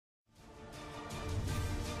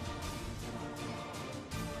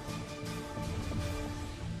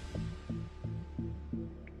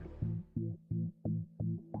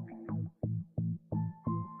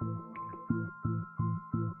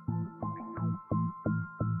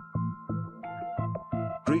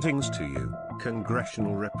Greetings to you,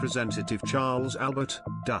 Congressional Representative Charles Albert,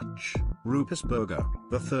 Dutch, Ruppersberger,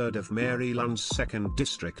 the 3rd of Maryland's 2nd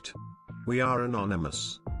District. We are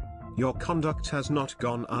anonymous. Your conduct has not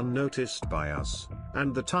gone unnoticed by us,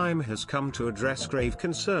 and the time has come to address grave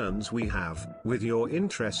concerns we have with your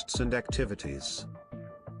interests and activities.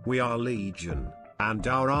 We are Legion, and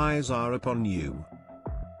our eyes are upon you.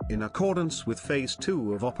 In accordance with Phase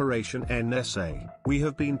 2 of Operation NSA, we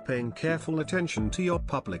have been paying careful attention to your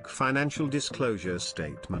public financial disclosure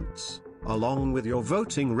statements, along with your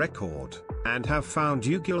voting record, and have found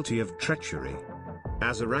you guilty of treachery.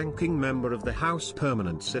 As a ranking member of the House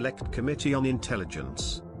Permanent Select Committee on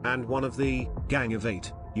Intelligence, and one of the Gang of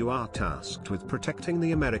Eight, you are tasked with protecting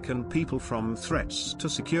the American people from threats to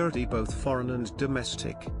security both foreign and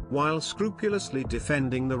domestic, while scrupulously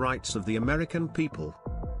defending the rights of the American people.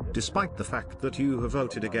 Despite the fact that you have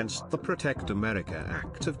voted against the Protect America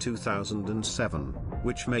Act of 2007,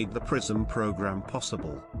 which made the PRISM program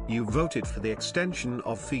possible, you voted for the extension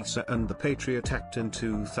of FISA and the Patriot Act in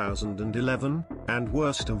 2011, and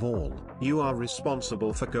worst of all, you are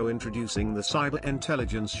responsible for co-introducing the Cyber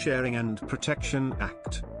Intelligence Sharing and Protection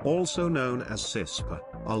Act, also known as CISPA,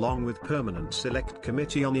 along with Permanent Select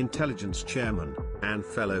Committee on Intelligence Chairman, and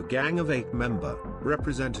fellow Gang of Eight member,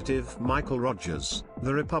 Representative Michael Rogers,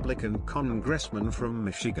 the Republican congressman from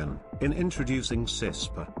Michigan, in introducing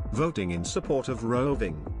CISPA, voting in support of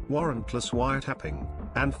roving, warrantless wiretapping,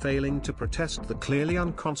 and failing to protest the clearly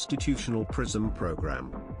unconstitutional PRISM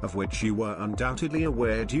program, of which you were undoubtedly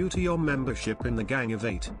aware due to your membership in the Gang of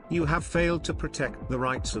Eight. You have failed to protect the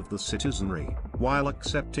rights of the citizenry, while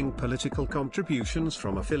accepting political contributions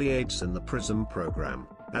from affiliates in the PRISM program,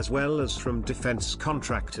 as well as from defense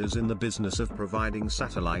contractors in the business of providing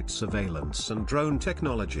satellite surveillance and drone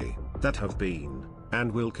technology, that have been,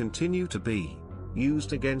 and will continue to be,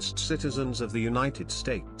 used against citizens of the United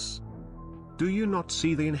States. Do you not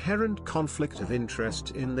see the inherent conflict of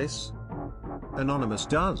interest in this? Anonymous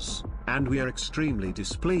does, and we are extremely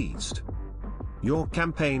displeased. Your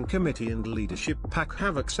campaign committee and leadership pack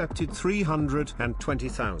have accepted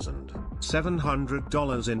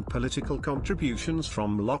 $320,700 in political contributions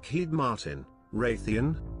from Lockheed Martin,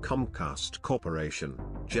 Raytheon, Comcast Corporation,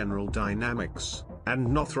 General Dynamics, and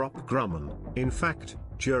Northrop Grumman. In fact,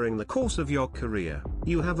 during the course of your career,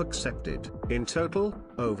 you have accepted, in total,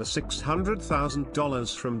 over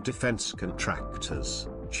 $600,000 from defense contractors,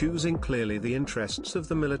 choosing clearly the interests of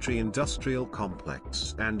the military-industrial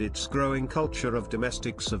complex and its growing culture of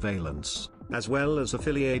domestic surveillance, as well as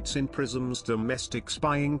affiliates in PRISM's domestic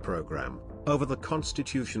spying program, over the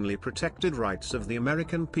constitutionally protected rights of the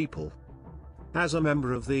American people. As a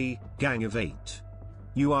member of the Gang of Eight,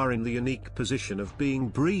 you are in the unique position of being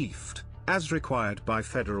briefed, as required by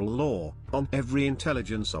federal law, on every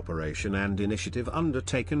intelligence operation and initiative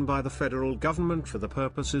undertaken by the federal government for the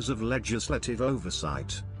purposes of legislative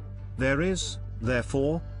oversight. There is,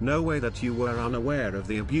 therefore, no way that you were unaware of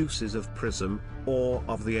the abuses of PRISM, or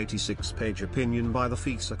of the 86-page opinion by the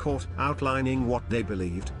FISA court outlining what they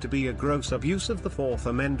believed to be a gross abuse of the Fourth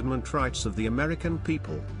Amendment rights of the American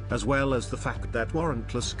people, as well as the fact that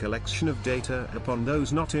warrantless collection of data upon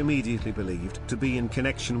those not immediately believed to be in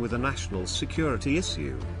connection with a national security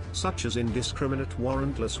issue, such as indiscriminate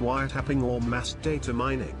warrantless wiretapping or mass data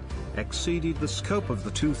mining, exceeded the scope of the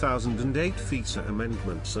 2008 FISA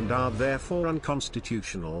amendments and are therefore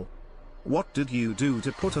unconstitutional. What did you do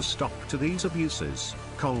to put a stop to these abuses,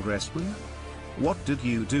 Congressman? What did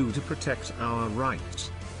you do to protect our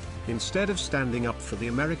rights? Instead of standing up for the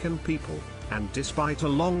American people, and despite a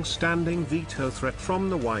long-standing veto threat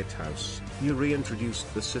from the White House, you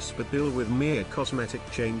reintroduced the CISPA bill with mere cosmetic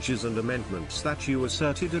changes and amendments that you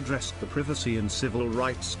asserted addressed the privacy and civil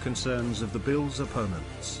rights concerns of the bill's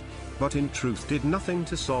opponents, but in truth did nothing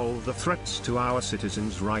to solve the threats to our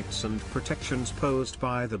citizens' rights and protections posed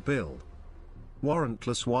by the bill.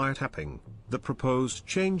 Warrantless wiretapping, the proposed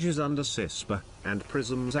changes under CISPA, and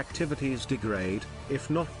PRISM's activities degrade, if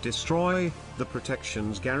not destroy, the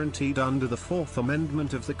protections guaranteed under the Fourth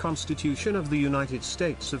Amendment of the Constitution of the United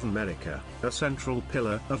States of America, a central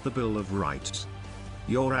pillar of the Bill of Rights.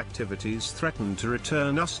 Your activities threaten to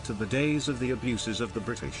return us to the days of the abuses of the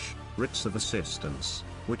British, writs of assistance,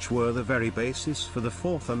 which were the very basis for the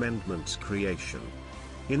Fourth Amendment's creation.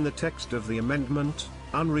 In the text of the amendment,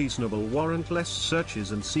 unreasonable warrantless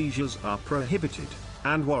searches and seizures are prohibited,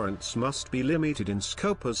 and warrants must be limited in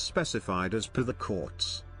scope as specified as per the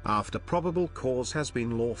courts, after probable cause has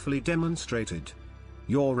been lawfully demonstrated.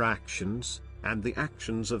 Your actions, and the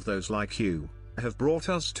actions of those like you, have brought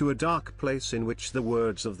us to a dark place in which the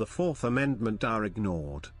words of the Fourth Amendment are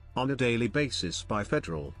ignored, on a daily basis by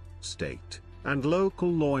federal, state, and local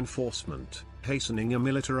law enforcement, hastening a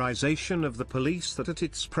militarization of the police that at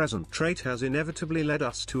its present rate has inevitably led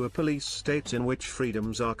us to a police state in which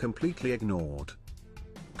freedoms are completely ignored.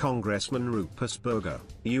 Congressman Ruppersberger,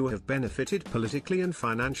 you have benefited politically and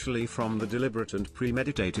financially from the deliberate and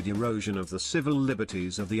premeditated erosion of the civil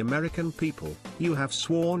liberties of the American people. You have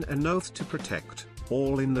sworn an oath to protect,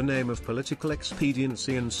 all in the name of political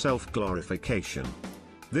expediency and self-glorification.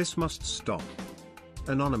 This must stop.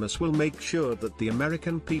 Anonymous will make sure that the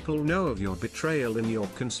American people know of your betrayal in your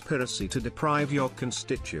conspiracy to deprive your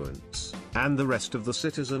constituents, and the rest of the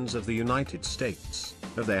citizens of the United States,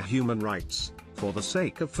 of their human rights, for the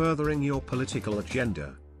sake of furthering your political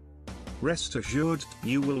agenda. Rest assured,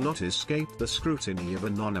 you will not escape the scrutiny of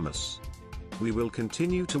Anonymous. We will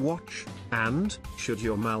continue to watch, and, should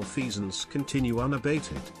your malfeasance continue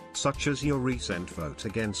unabated, such as your recent vote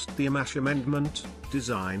against the Amash Amendment,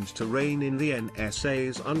 designed to rein in the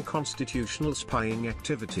NSA's unconstitutional spying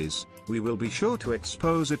activities, we will be sure to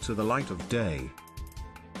expose it to the light of day.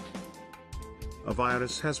 A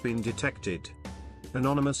virus has been detected.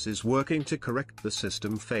 Anonymous is working to correct the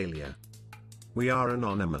system failure. We are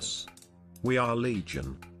Anonymous. We are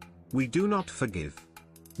Legion. We do not forgive.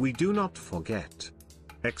 We do not forget.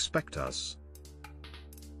 Expect us.